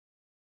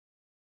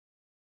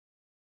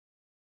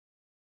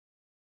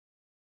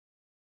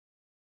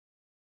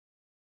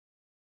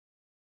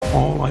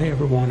All I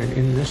ever wanted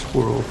in this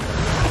world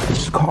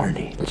is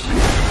carnage.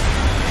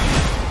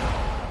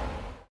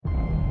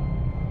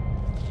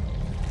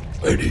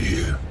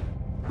 Eddie,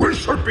 we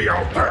should be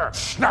out there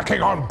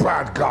snacking on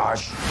bad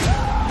guys.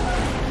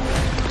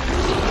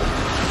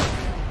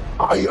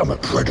 I am a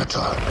predator.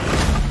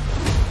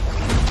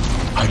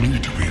 I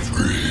need to be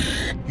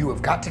free. You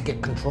have got to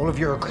get control of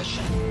your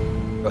aggression,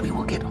 or you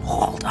will get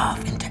hauled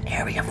off into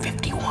Area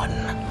 51.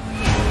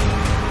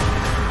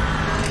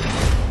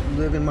 You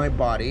live in my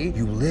body.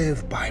 You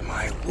live by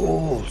my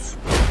rules.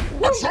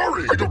 I'm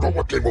sorry. I don't know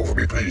what came over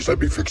me. Please let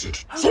me fix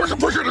it so I can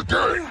play it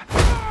again.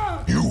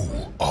 You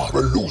are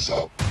a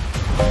loser.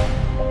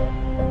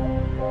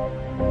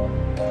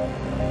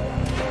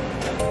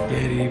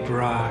 Eddie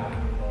Brock,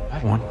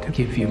 I want to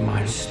give you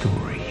my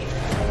story.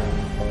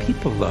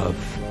 People love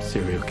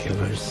serial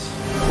killers.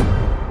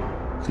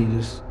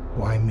 Please,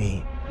 Why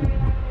me?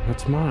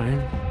 what's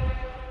mine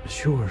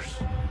is yours.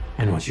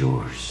 And what's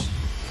yours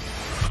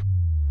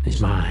is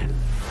mine.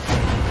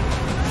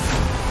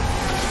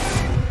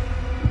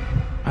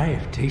 I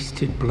have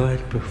tasted blood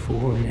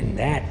before, and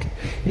that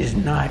is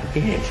not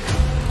it.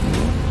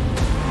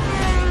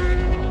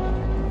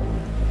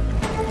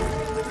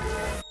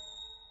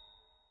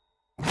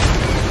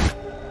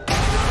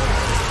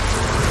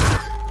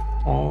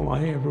 All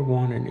I ever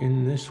wanted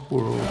in this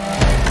world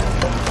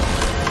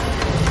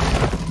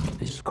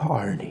is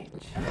carnage.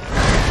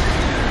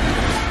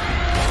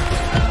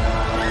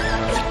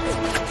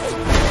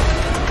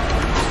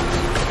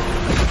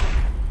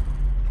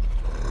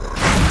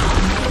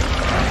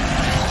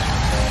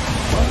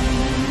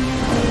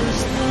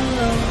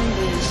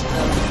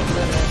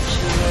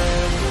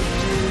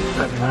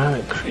 I'm not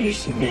a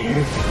crazy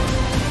man.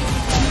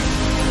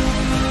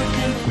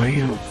 I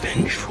am a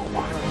vengeful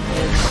one.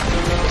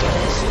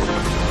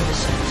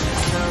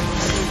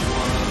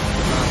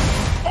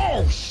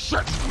 Oh, shit!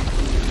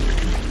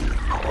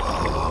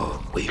 Whoa,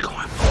 where you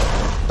going?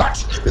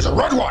 That is a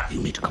red one!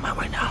 You need to come out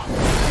right now.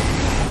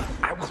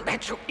 I will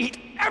let you eat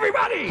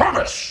everybody!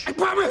 Promise! I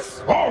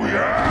promise! Oh,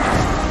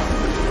 yeah!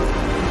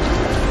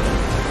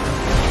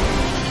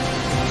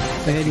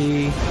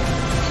 Eddie,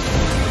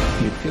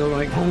 you feel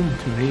like home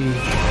to me.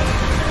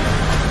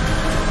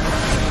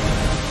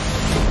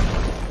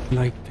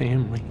 Like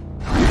family.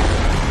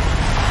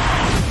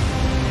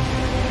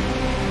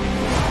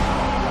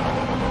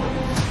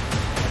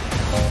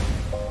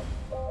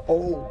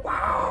 Oh,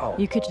 wow.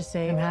 You could just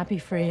say, I'm happy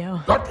for you.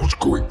 That was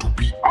going to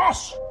be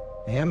us!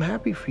 I am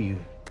happy for you.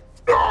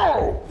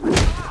 No!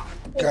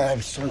 God,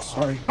 I'm so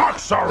sorry. Not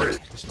sorry!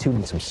 This dude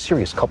needs some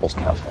serious couples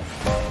counseling.